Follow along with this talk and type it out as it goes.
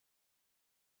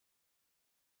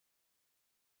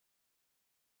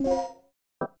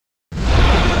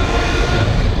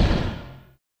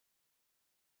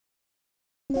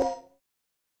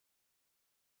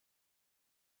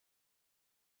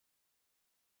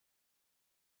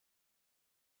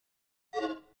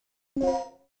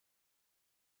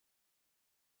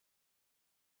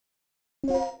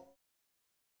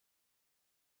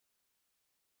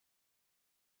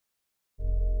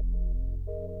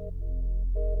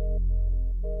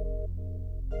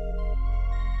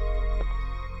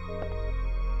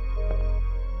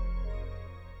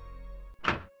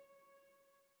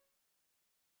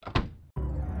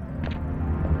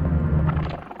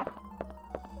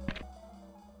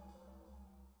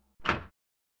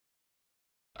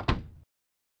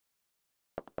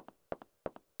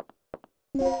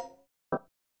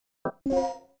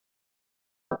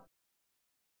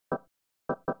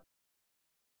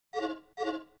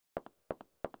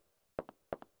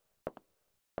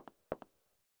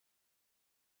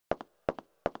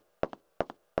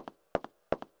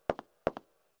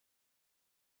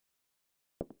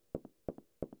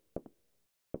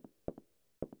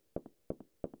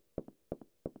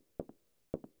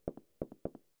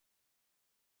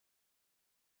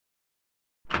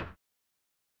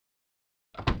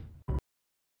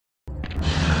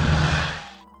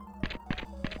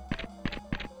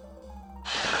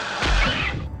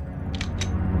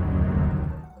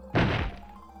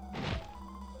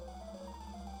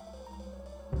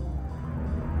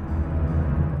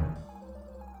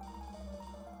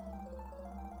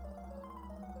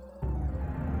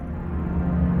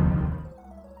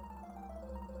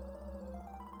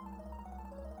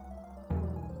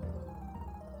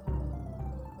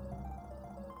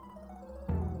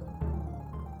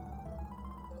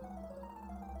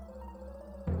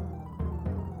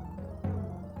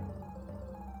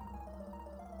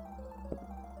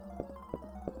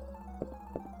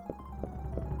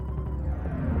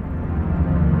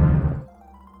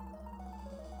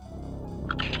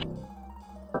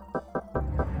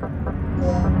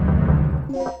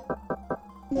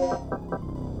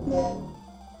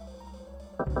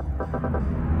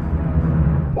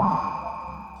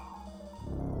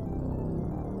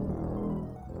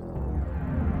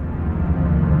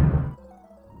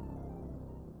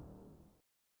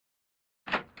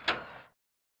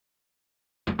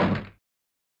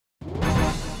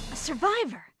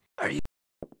Survivor.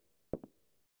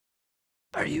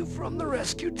 Are you from the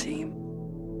rescue team?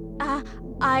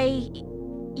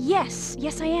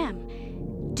 Yes, I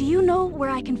am. Do you know where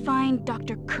I can find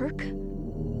Dr. Kirk?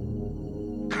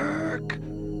 Kirk?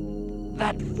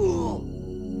 That fool!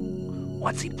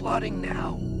 What's he plotting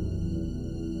now?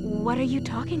 What are you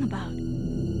talking about?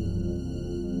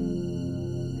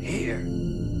 Here.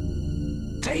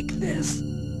 Take this.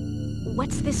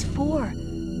 What's this for?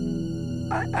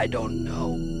 I don't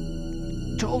know.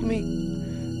 Told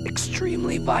me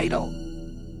extremely vital.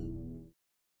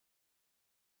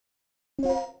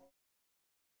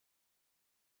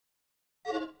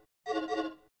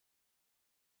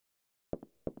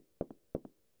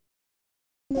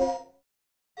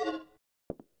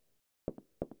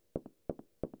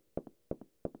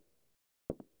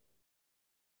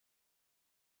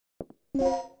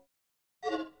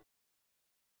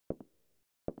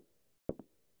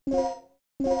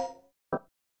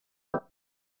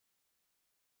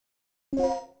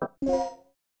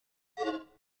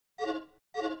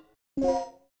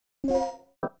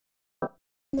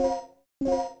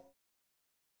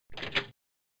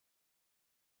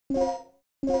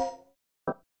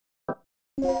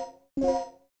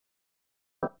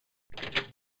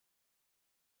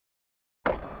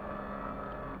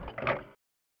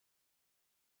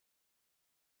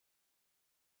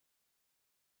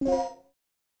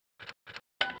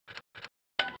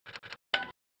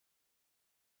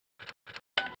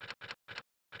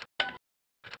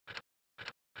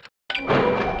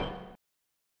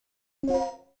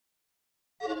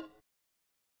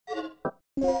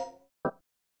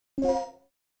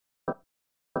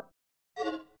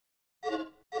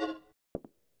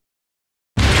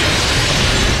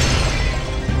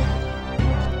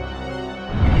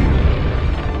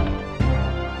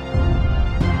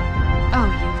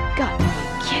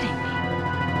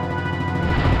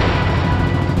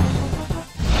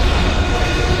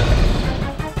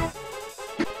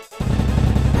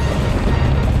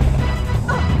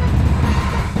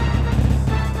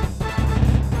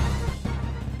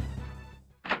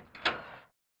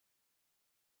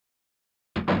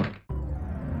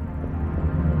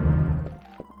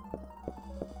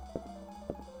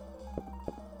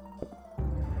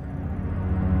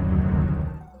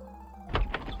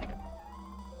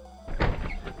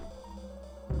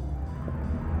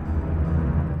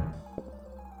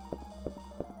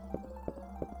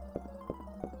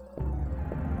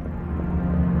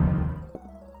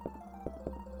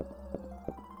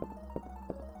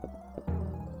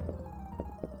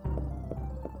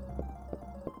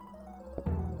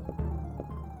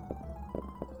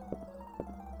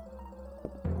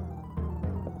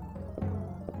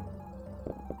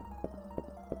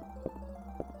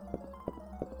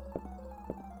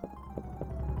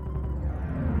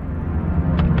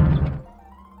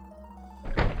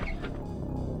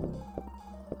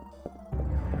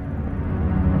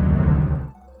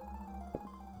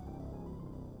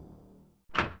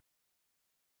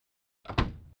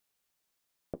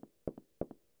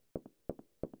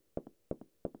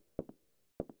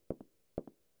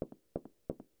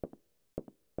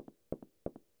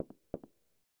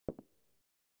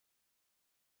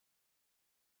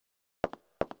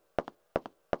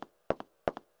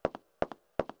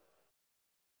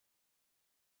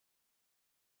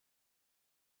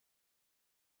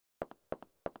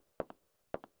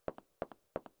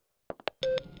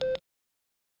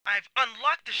 I've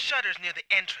unlocked the shutters near the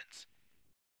entrance.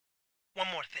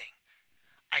 One more thing.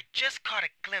 I just caught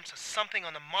a glimpse of something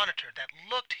on the monitor that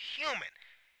looked human.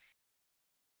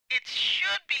 It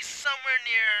should be somewhere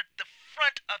near the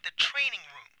front of the training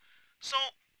room, so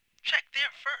check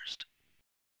there first.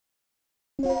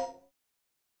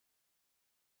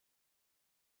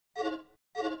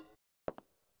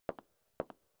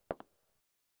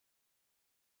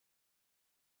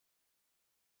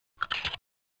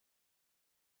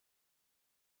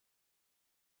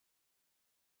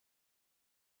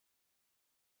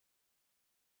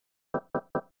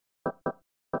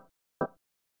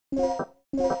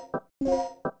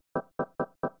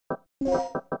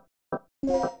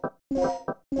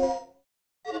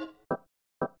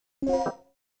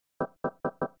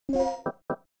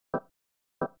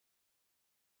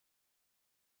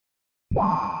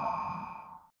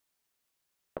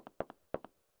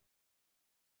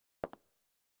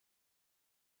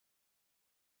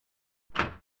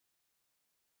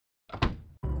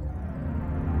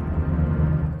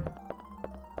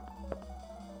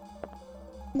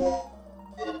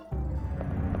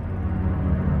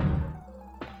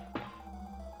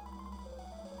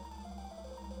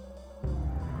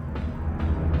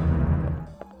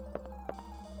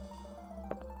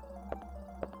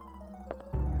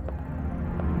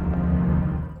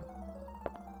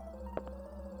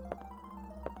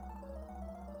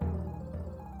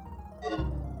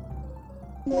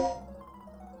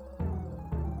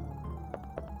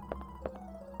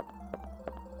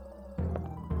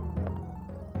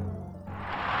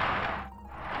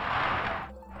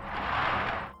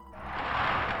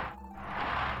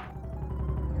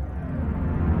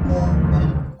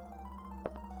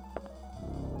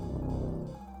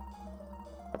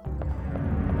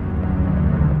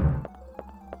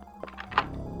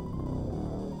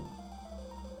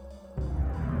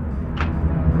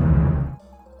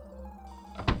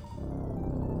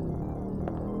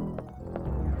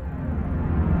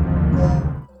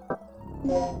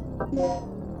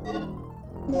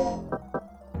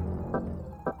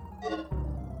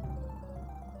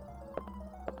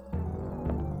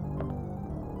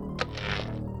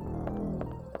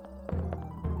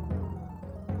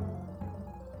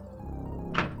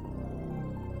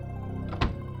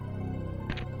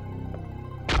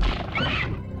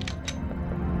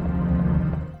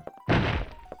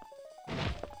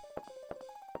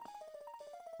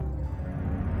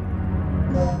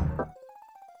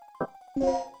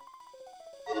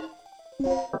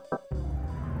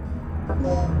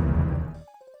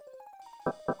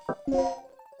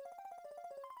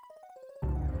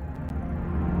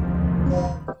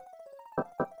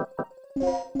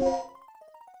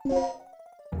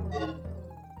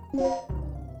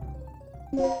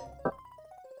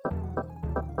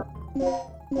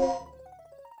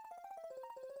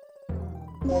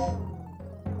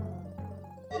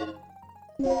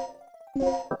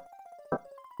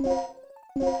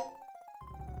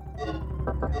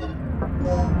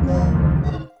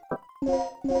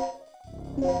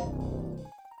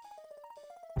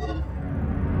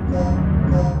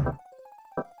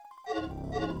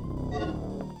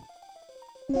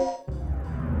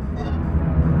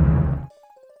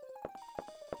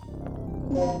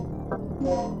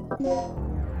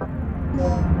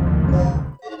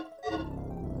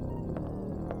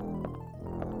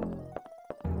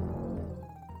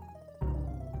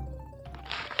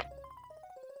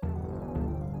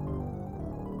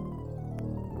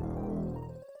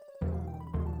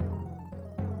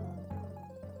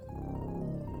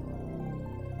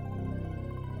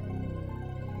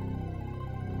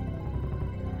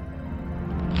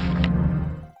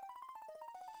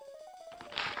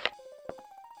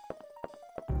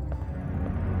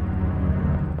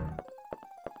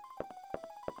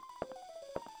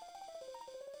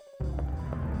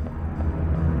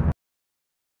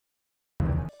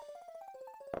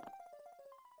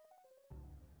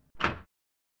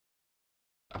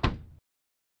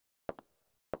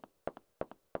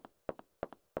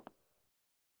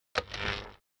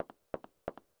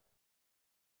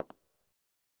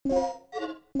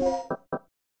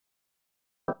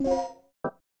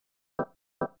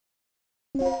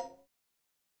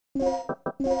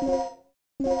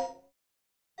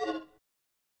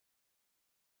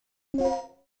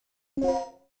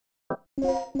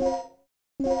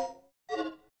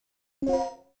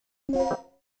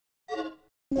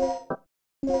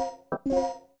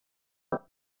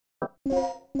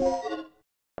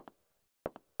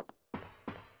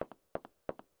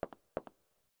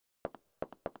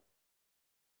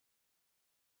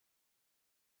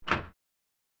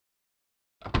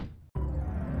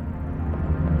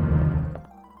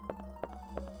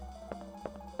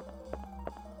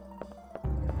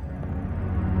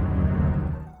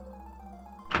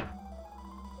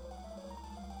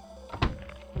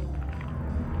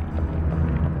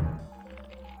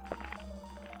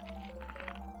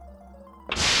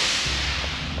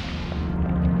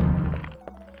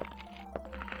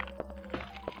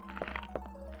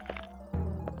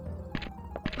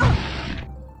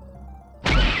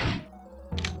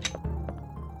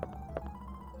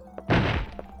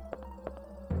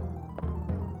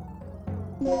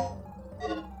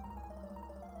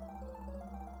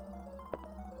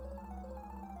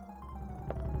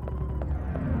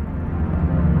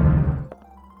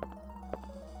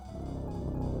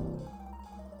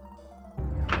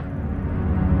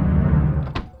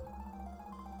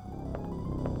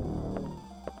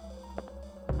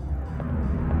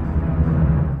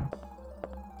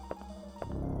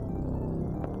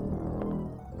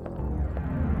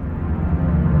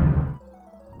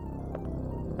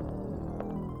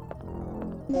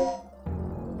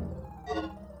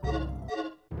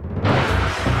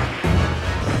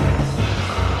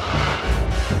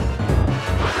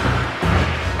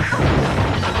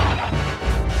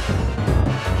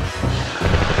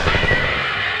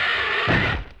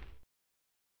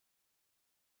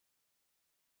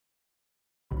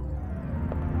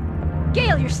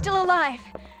 Gale, you're still alive.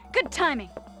 Good timing.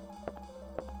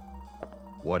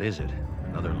 What is it?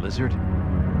 Another lizard?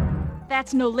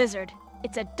 That's no lizard.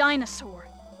 It's a dinosaur.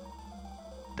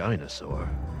 Dinosaur?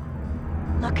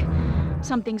 Look,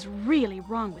 something's really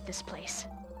wrong with this place.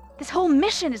 This whole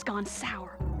mission has gone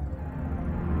sour.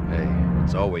 Hey,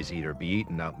 it's always eat or be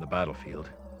eaten out in the battlefield.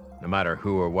 No matter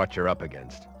who or what you're up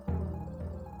against.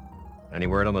 Any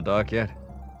word on the dock yet?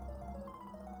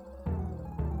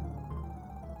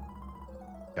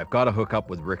 I've got to hook up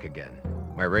with Rick again.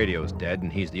 My radio's dead,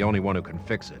 and he's the only one who can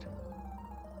fix it.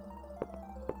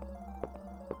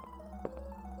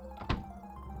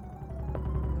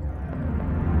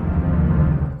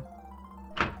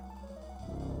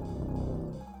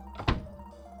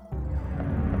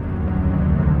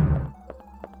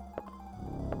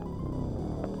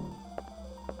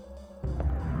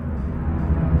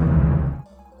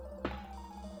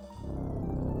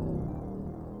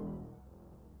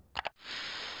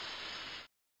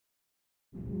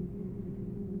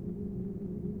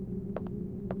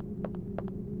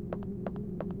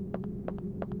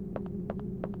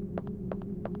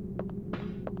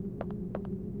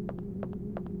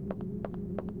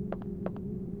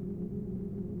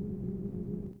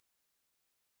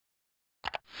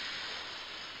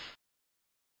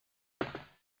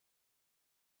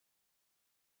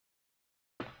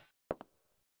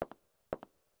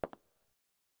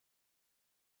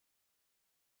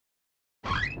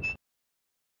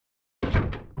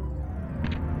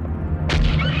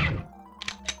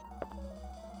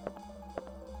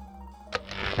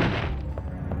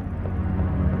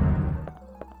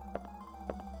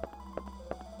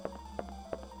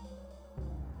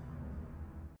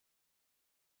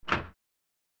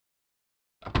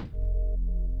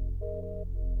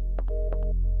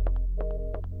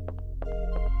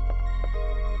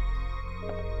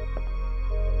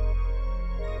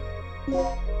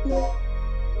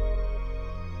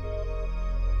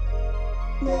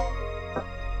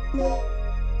 No.